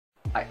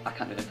I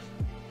can't do this.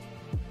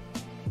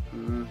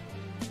 Oh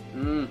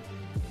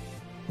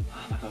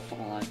my god, fuck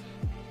my life.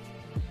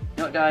 You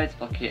know what, guys?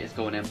 Fuck it, it's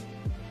going in.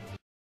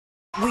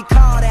 We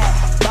call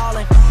that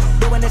ballin',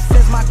 doing this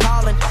is my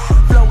calling.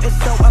 Flow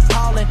is so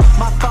appalling.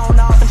 My phone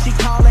off and she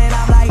calling.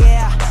 I'm like,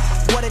 yeah,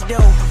 what it do?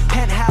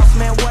 Penthouse,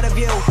 man, what a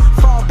view.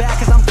 Fall back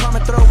cause I'm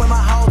coming through with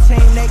my whole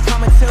team, they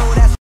coming too.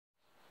 That's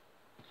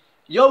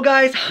Yo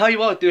guys, how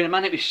you all doing?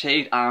 My name is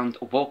Shade and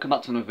welcome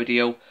back to another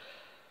video.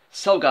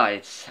 So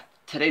guys,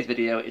 today's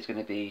video is going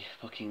to be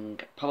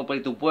fucking probably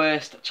the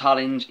worst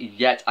challenge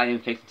yet I am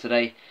facing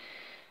today.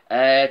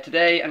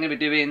 Today I'm going to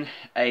be doing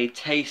a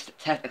taste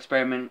test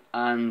experiment,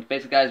 and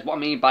basically guys, what I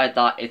mean by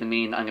that is I'm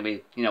going to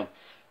be, you know,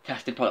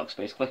 testing products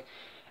basically.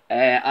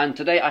 And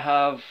today I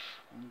have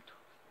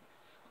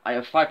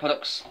 5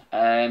 products,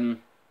 and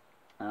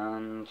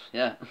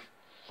yeah.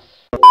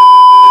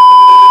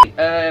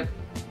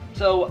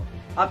 So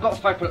I've got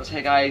 5 products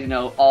here guys, you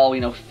know, all,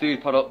 you know,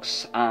 food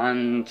products,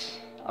 and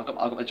I've got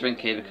my drink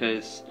here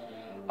because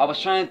I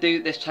was trying to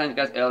do this challenge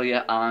guys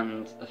earlier,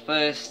 and the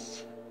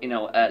first, you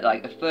know,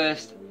 like the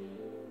first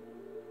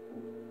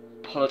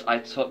product I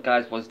took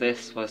guys was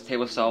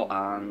table salt,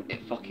 and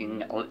it fucking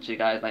literally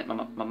guys, like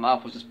my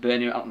mouth was just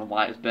burning. I don't know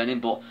why it was burning,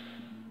 but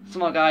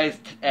somehow guys,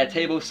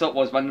 table salt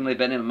was randomly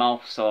burning in my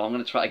mouth, so I'm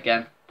gonna try it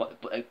again.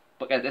 But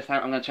guys, this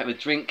time I'm gonna try it with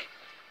drink.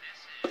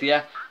 So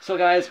yeah, so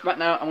guys, right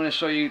now I'm gonna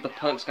show you the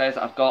products guys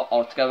that I've got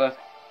all together.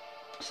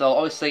 So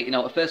obviously, you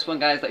know, the first one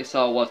guys that you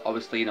saw was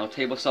obviously, you know,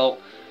 table salt.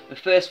 The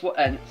first one,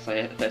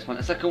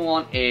 the second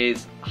one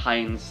is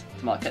Heinz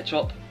tomato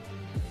ketchup.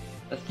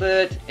 The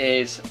third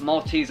is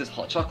Malteser's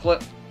hot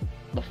chocolate.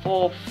 The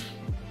fourth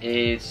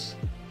is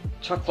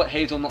chocolate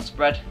hazelnut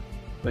spread,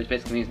 which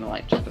basically means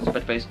like chocolate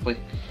spread basically.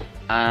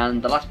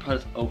 And the last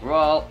product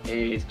overall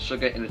is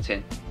sugar in a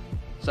tin.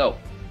 So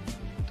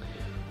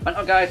right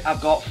now guys,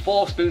 I've got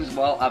 4 spoons as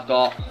well. I've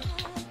got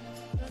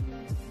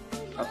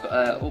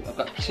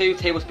 2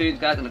 tablespoons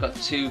guys, and I've got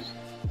 2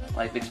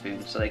 like big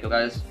spoons. So there you go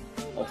guys,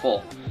 or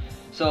 4.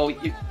 So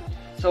you're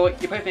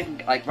probably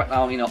thinking like right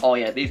now, you know, oh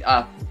yeah, these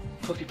are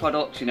puffy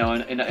products, you know,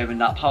 and not even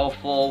that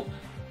powerful.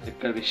 They're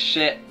gonna be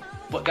shit.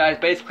 But guys,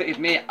 basically it's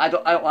me. I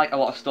don't like a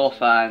lot of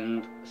stuff,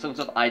 and some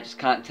stuff I just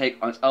can't take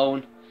on its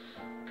own.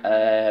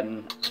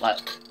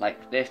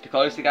 Like this, because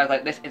obviously guys,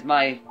 like this is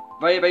my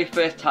very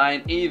first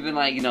time, even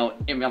like, you know,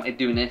 in reality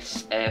doing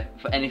this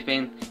for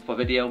anything, for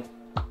video.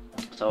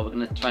 So we're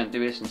gonna try and do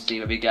this and see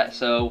what we get.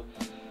 So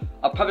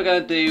I'm probably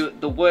gonna do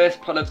the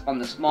worst products on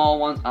the small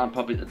ones, and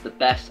probably the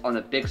best on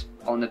the big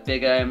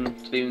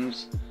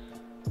spoons.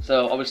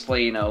 So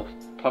obviously, you know,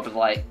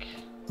 probably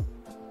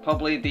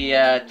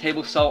the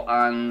table salt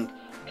and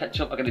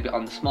ketchup are going to be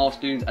on the small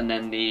spoons, and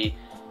then the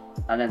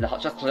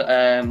hot chocolate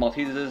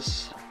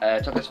Maltesers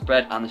chocolate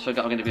spread and the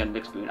sugar are going to be on the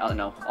big spoon. I don't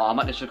know. Or I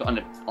might do sugar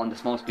on the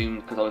small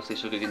spoon, because obviously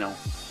sugar, you know,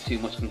 too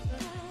much can,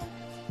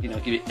 you know,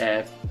 give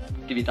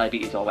you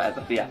diabetes or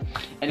whatever. But yeah.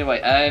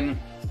 Anyway,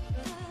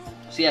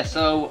 so yeah.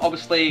 So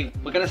obviously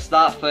we're going to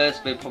start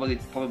first with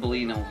probably,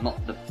 you know,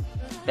 not the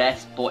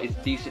best, but it's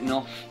decent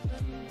enough.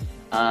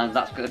 And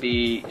that's going to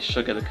be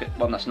sugar.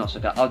 Well, that's not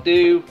sugar. I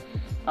don't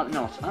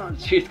know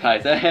choose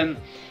guys. I'm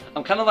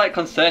kind of like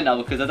concerned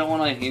now, because I don't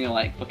want to, you know,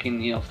 like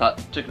fucking, you know,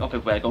 start tripping up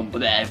everywhere, going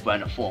but everywhere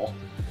on the floor.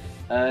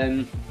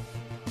 You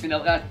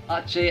know guys,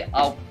 actually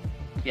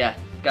yeah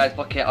guys,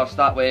 fuck it, I'll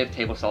start with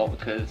table salt,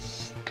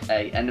 because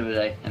hey, end of the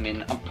day, I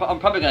mean, I'm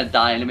probably going to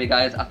die anyway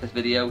guys after this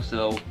video,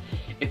 so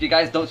if you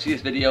guys don't see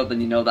this video, then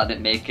you know that I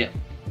didn't make it.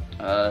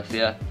 So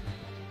yeah,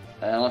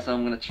 also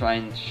I'm going to try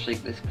and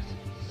shake this.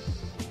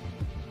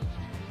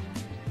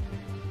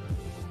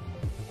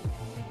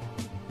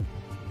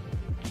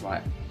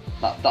 Right,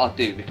 that'll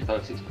do, because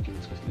obviously it's fucking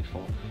disgusting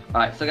before.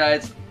 Alright, so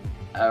guys,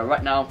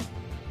 right now,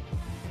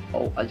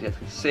 as you guys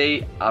can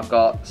see, I've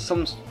got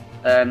some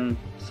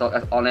salt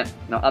on it.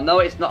 Now I know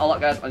it's not a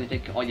lot guys, and you're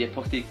thinking, oh yeah,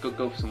 pussy,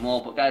 go for some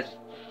more, but guys,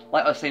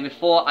 like I was saying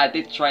before, I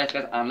did try it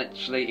guys, and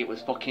literally it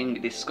was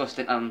fucking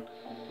disgusting. And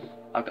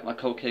I've got my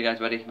Coke here guys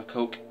ready, my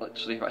Coke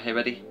literally right here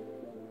ready.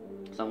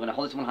 So I'm going to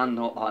hold this in one hand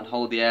and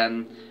hold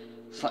the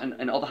salt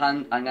in the other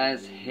hand, and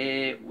guys,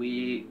 here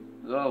we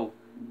go.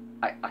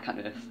 I can't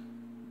do this.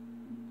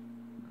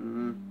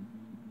 Oh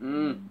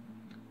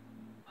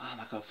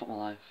my god, fuck my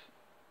life.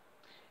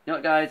 You know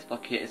what guys,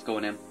 fuck it, it's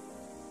going in.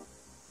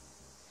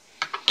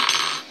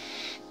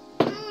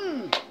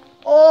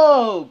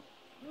 Oh!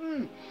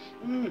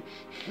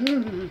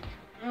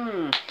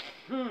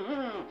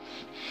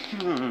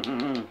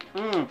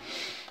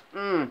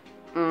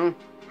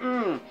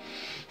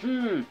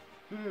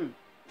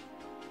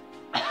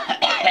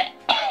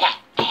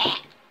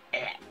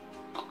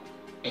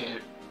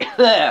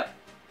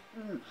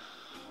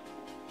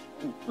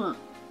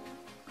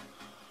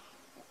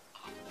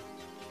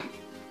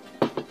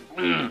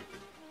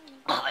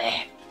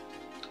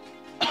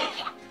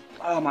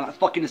 Oh man, that's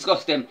fucking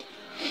disgusting.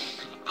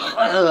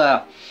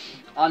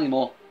 Any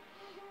more.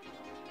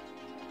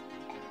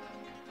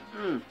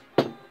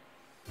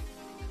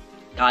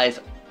 Guys,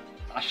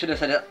 I should have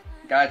said it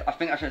guys, I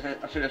think I should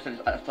have said this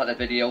at the start of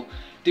the video.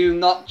 Do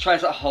not try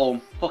this at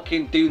home.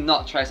 Fucking do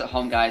not try this at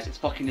home, guys. It's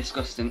fucking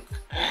disgusting.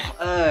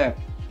 I've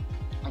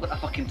got that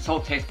fucking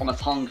salt taste on my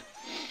tongue.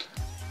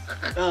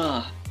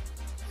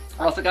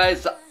 Also,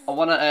 guys, I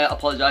want to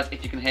apologise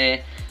if you can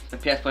hear the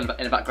PS4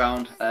 in the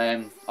background.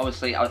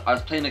 Obviously, I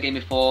was playing the game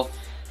before,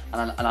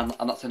 and I'm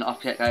not turning it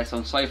off yet, guys. So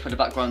I'm sorry for the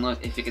background noise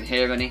if you can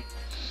hear any.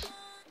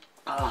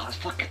 It's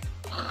fucking.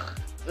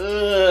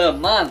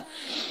 Man.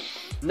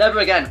 Never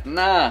again.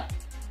 Nah.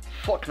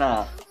 Fuck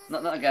nah.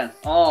 Not again.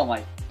 Oh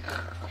my.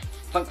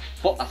 Thank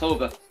fuck that's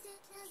over.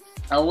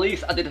 At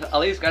least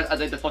guys, I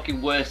did the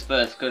fucking worst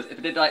first, because if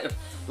I did like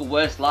the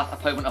worst last, I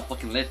probably wouldn't have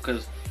fucking lived,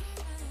 because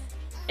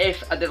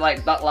if I did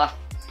like that last,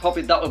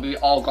 probably that would be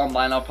all gone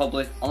by now,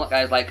 probably. I'm not,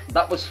 guys, like,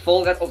 that was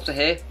full, guys, up to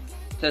here,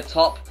 to the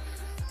top,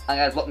 and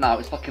guys, look now,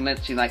 it's fucking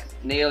literally like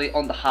nearly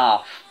on the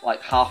half,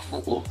 like half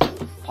full,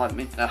 pardon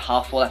me,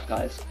 half full left,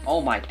 guys.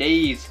 Oh my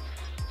days.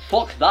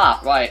 Fuck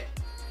that, right.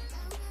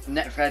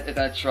 Next, guys, we're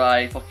gonna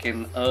try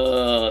fucking,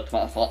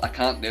 tomato sauce. I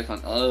can't do this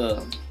one,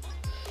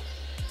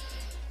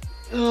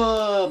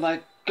 oh my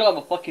god,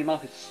 my fucking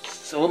mouth is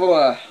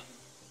so.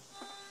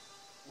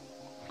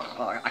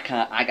 I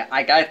can't. I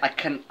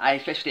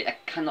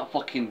cannot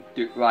fucking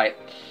do it right.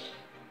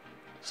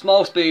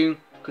 Small spoon,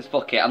 cause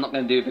fuck it. I'm not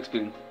gonna do a big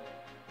spoon.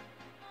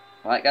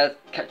 Right, guys,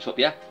 ketchup,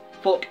 yeah.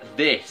 Fuck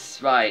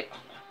this, right. Oh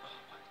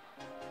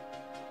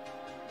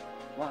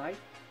my god. Why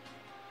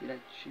did I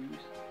choose to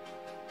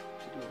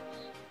do this?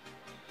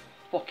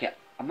 Fuck it.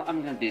 I'm not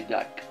gonna do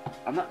that.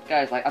 I'm not,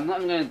 guys. Like, I'm not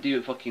gonna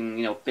do fucking,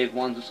 you know, big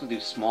ones. I'm just gonna do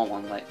small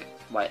ones. Like,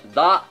 right,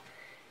 that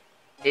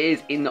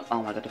is in the,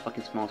 oh my god, the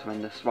fucking smells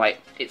horrendous. Right,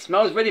 it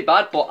smells really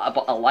bad, but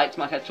I like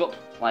my ketchup.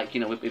 Like, you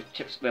know, with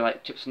chips, with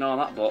like chips and all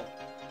that. But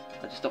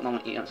I just don't know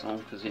what to eat on its own,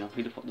 because, you know,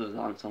 who the fuck does that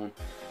on its own?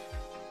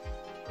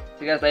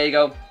 So guys, there you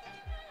go.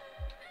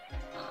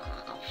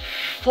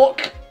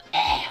 Fuck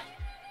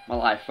my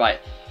life.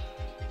 Right.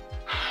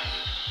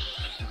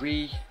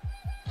 3,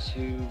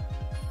 2,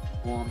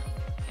 1,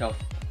 go.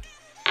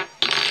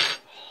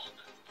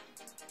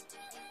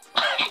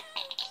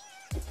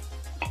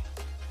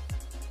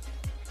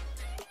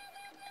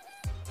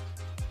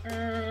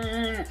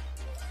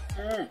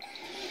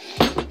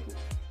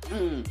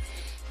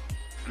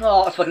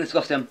 Oh, that's fucking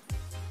disgusting.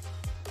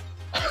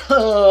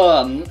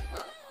 That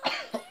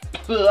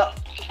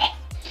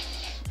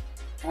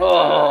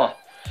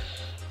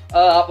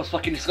was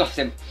fucking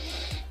disgusting.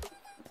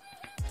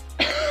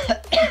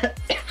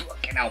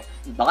 Fucking hell,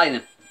 I'm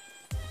dying.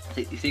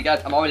 You see,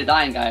 guys, I'm already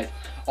dying, guys.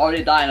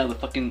 Already dying over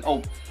fucking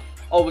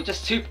with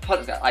just 2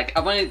 products. Like,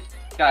 I've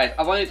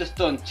only just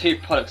done 2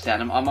 products there,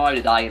 and I'm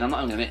already dying. I'm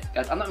not even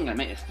gonna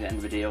make this to the end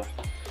of the video.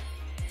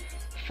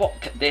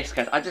 Fuck this,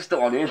 guys. I just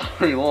don't want to do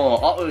it anymore.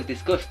 That was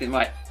disgusting.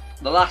 Right,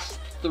 the last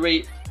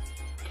 3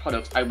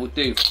 products I will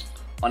do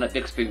on a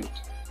big spoon.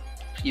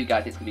 For you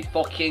guys, it's gonna be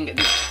fucking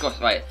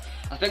disgusting. Right,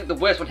 I think the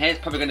worst one here is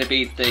probably gonna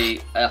be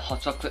the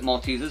hot chocolate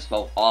Maltesers.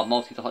 Well, our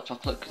Malteser hot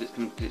chocolate, because it's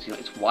you know,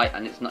 it's white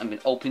and it's not even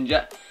opened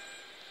yet.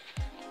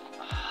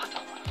 I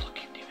don't want to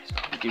fucking do this.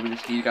 I'm doing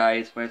this for you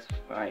guys. Where's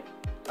right?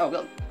 Oh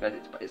well, guys,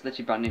 it's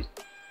literally brand new.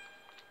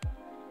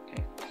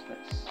 Okay,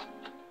 let's.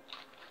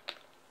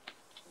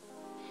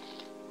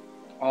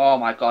 Oh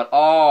my god!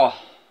 Oh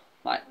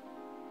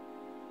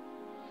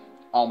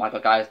my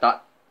god, guys!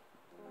 That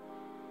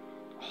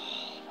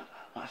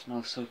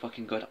smells so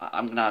fucking good.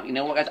 I'm gonna have, you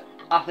know what, guys?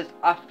 After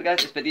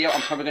guys, this video, I'm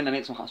probably gonna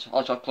make some hot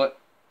chocolate.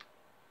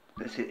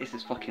 This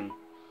is fucking.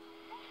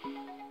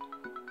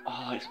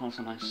 Oh, it smells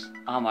so nice.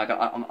 Oh my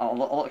god! I'll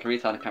look like a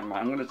retard on the camera.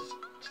 I'm gonna just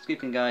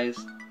scoop in, guys.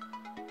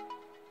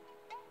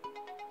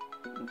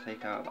 And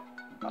take out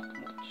that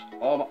much.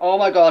 Oh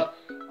my god!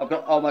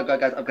 Oh my god,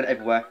 guys! I've got it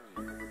everywhere.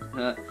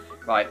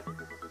 Right,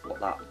 put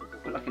that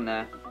in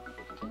there.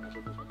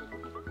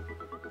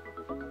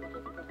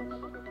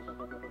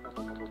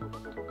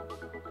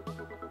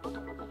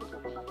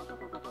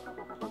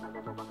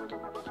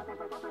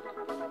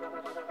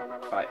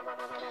 Right.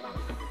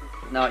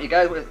 Now, you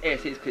guys,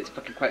 it's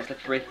fucking quite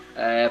slippery.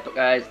 But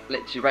guys,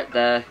 literally right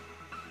there,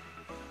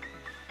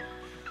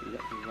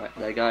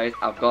 guys,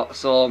 I've got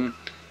some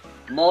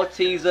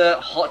Malteser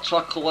hot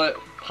chocolate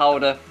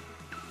powder.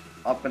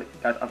 I've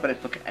got it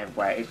fucking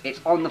everywhere. It's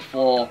on the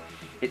floor,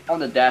 it's on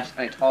the desk,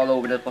 and it's all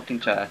over the fucking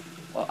chair.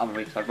 Well, I'm a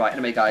retard. Right,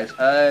 anyway, guys,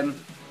 right,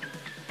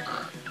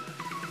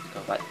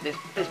 this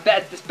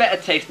better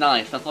taste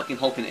nice. I'm fucking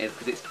hoping it is,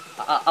 because it's.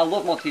 I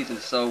love Maltesers,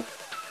 so.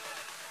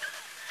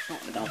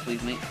 Not me down,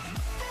 please, mate.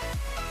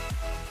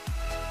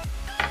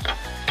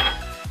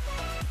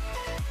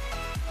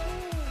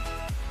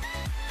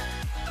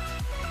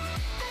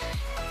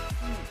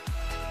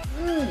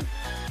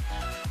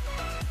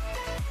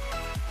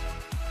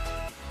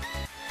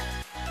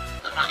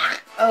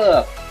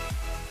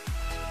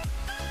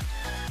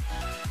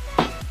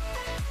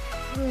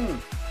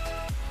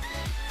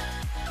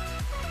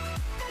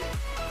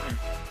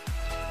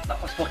 That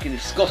was fucking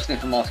disgusting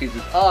for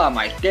Maltesers. Oh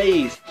my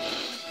days.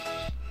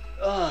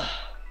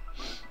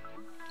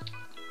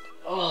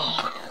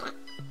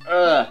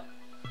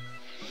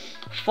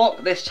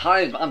 fuck this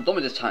challenge, I'm done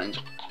with this challenge.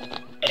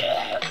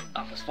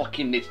 That was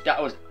fucking,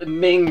 that was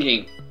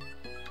minging.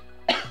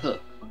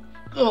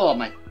 Oh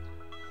my.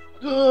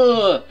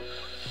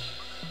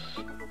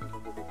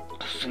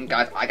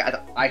 Guys,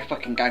 I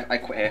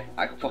quit here.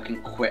 I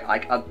fucking quit.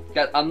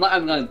 I'm not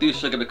even gonna do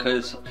sugar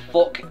because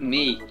fuck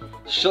me.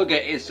 Sugar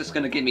is just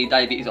gonna give me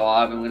diabetes, or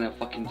I'm gonna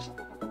fucking just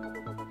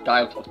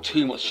die of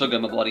too much sugar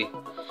in my body.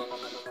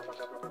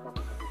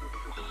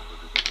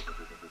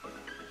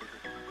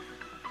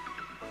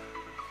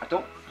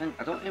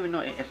 I don't even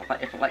know if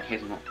I like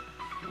hazelnut.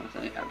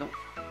 I don't.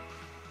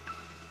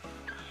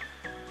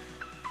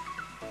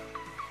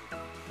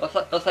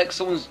 That's like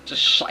someone's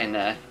just shot in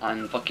there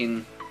and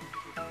fucking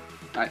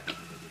like,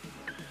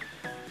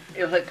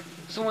 it was like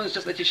someone's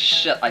just literally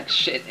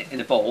shit in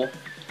a bowl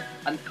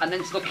and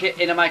then stuck it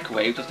in a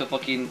microwave just to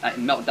fucking like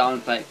melt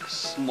down like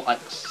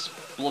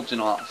splodge and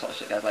all that sort of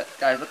shit.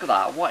 Guys, look at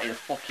that. What the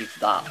fuck is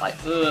that? Like,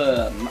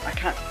 I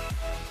can't.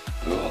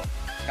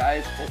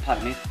 Guys, oh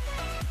pardon me.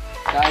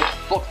 Guys,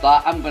 fuck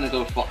that. I'm gonna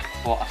go for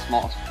a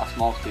small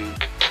spoon.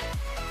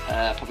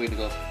 Probably gonna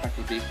go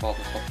preferably for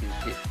the fucking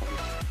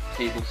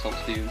table salt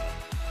spoon.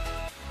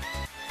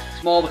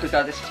 Small because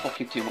guys, this is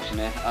fucking too much in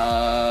here.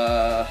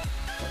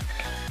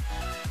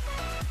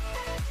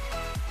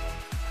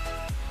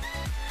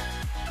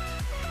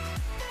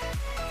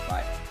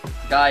 Right,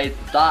 guys,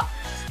 that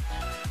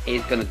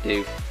is gonna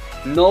do.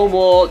 No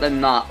more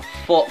than that.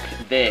 Fuck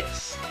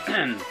this.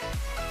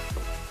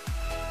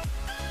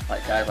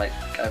 Guys,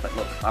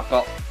 look, I've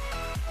got,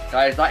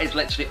 guys, that is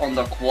literally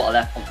under a quarter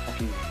left on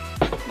fucking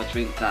my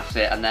drink, and that's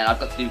it. And then I've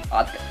got to do,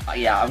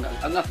 yeah, I'm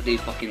gonna have to do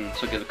fucking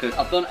sugar because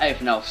I've done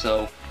everything else.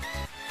 So,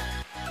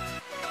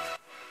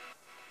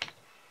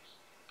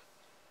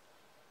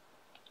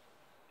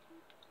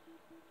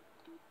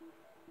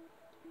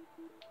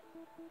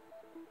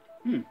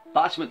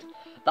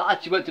 that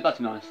actually went too bad,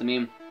 to be honest. I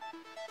mean,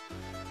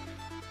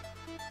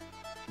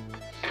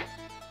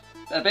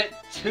 a bit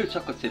too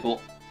chocolatey, but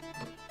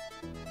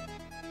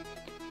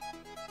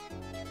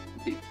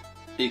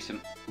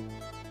decent.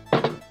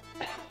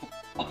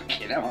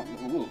 Okay, now,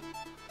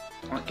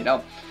 okay,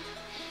 now.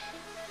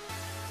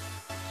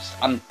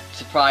 I'm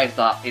surprised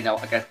that, you know,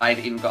 I guess I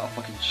haven't even got a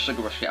fucking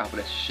sugar rush out of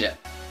this shit.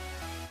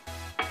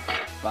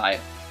 Right,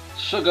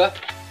 sugar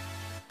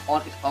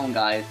on its own,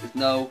 guys. There's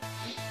no,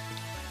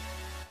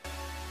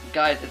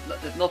 guys.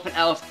 There's nothing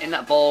else in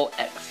that bowl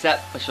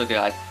except for sugar,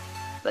 guys.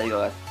 There you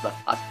go, guys.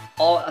 That's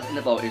all that's in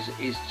the bowl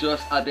is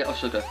just a bit of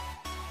sugar.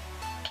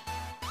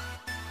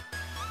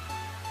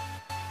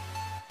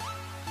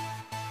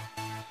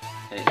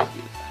 Okay, let's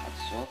give it a hard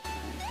swap.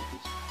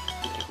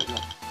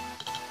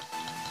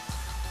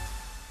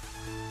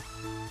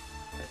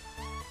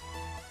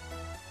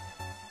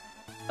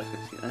 That's good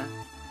to see there.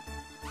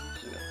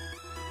 Sugar.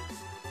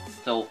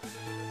 So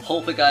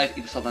hopefully, guys,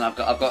 you saw that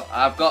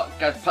I've got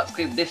guys,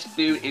 practically this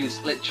spoon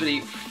is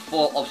literally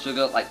full of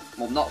sugar. Like,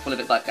 well, not full of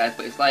it, like, guys,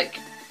 but it's like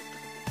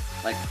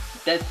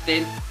dead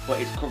thin, but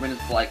it's covering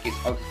it's obviously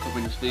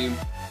covering the spoon.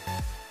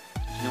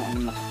 You know what, I'm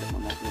gonna have to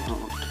put my neck.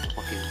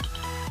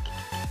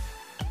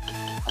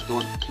 I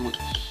don't want too much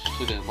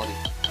sugar in the body.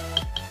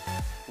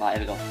 Right,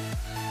 here we go.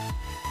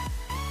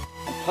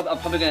 I'm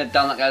probably going to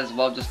down that, guys, as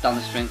well, just down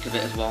the strength of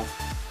it as well.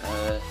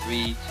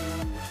 3, 2,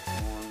 1.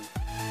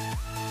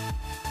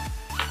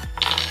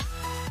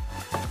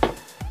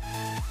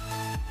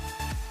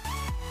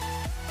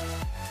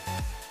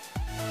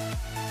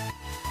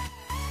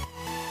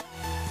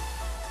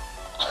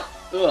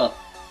 Ugh.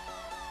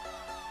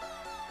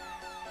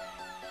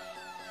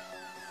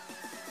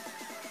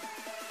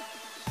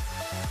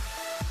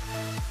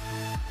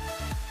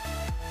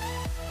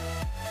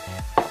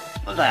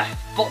 There,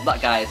 fuck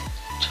that, guys.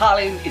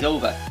 Challenge is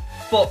over.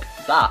 Fuck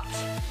that.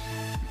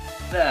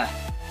 There.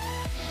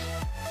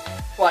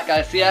 Right,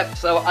 guys, so yeah,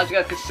 so as you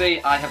guys can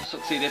see, I have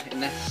succeeded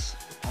in this.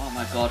 Oh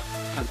my god.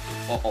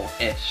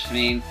 Ish. I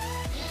mean,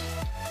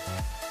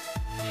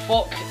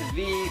 fuck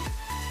these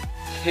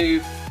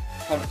 2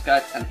 products,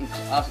 guys, and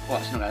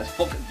actually, no, guys,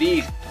 fuck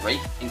these 3,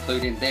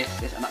 including this,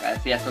 and that, guys.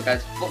 Yeah, so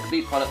guys, fuck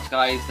these products,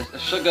 guys. There's a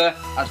sugar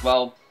as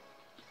well.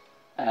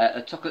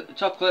 The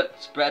chocolate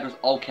spread was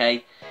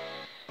okay.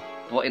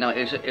 But, you know,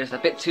 it was a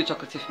bit too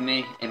chocolatey for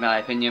me, in my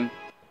opinion.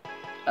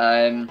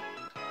 But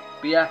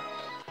yeah.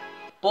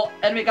 But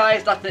anyway,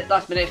 guys,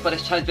 that's been it for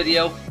this challenge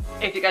video.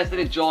 If you guys did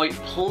enjoy,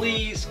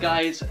 please,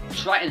 guys,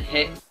 try and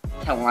hit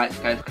 10 likes,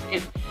 guys.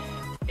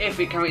 If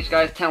we can reach,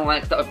 guys, 10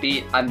 likes, that would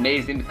be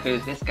amazing.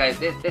 Because this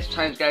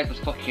challenge, guys, was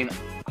fucking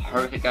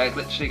horrific, guys.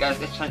 Literally, guys,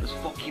 this challenge was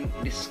fucking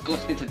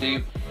disgusting to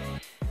do.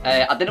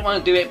 I didn't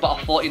want to do it, but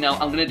I thought, you know,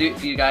 I'm gonna do it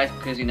for you guys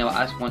because, you know,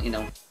 I just want, you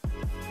know,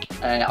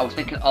 I was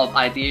thinking of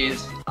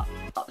ideas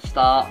at the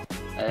start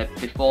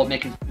before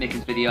making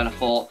this video, and I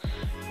thought,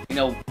 you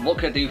know, what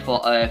could I do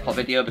for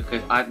video,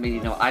 because I've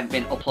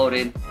been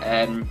uploading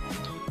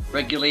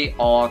regularly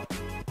or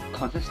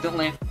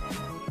consistently,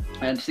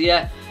 and so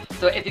yeah.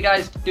 So if you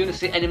guys do want to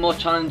see any more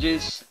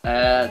challenges,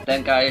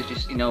 then guys,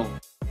 just, you know,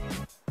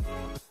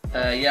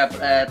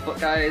 yeah, but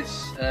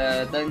guys,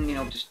 then, you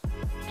know, just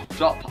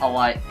drop a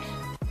like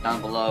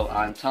down below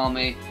and tell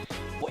me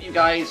what you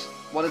guys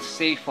wanted to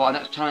see for our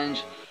next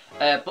challenge.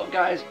 But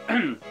guys,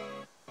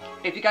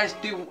 if you guys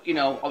do, you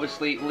know,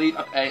 obviously leave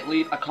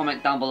a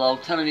comment down below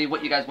telling me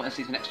what you guys want to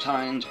see for the next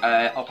challenge.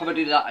 I'll probably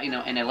do that, you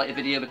know, in a later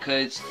video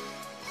because,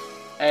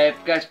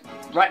 guys,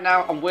 right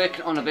now I'm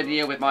working on a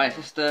video with my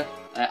sister.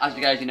 As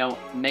you guys, you know,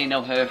 may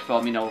know her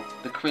from, you know,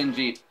 the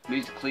cringy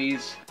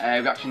Musicallys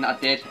reaction that I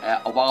did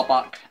a while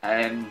back.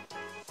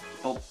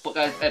 But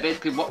guys,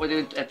 basically what we're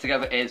doing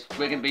together is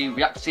we're going to be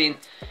reacting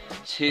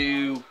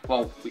to,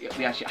 well,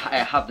 we actually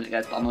have done it,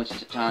 guys, but I'm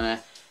just trying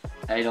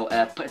to, you know,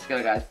 put it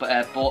together, guys.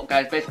 But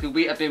guys, basically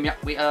we have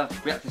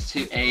reacted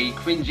to a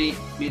cringy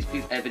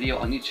Musicallys video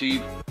on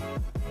YouTube,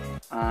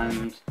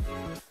 and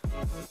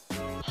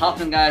half of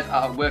them, guys,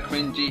 were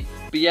cringy.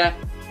 But yeah,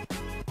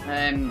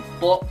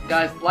 but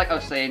guys, like I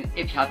was saying,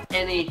 if you have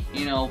any,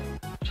 you know,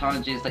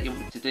 challenges that you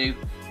want me to do,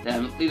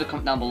 then leave a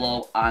comment down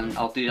below and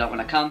I'll do that when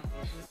I can.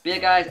 But yeah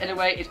guys,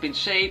 anyway, it's been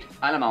Shade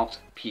and I'm out.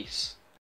 Peace.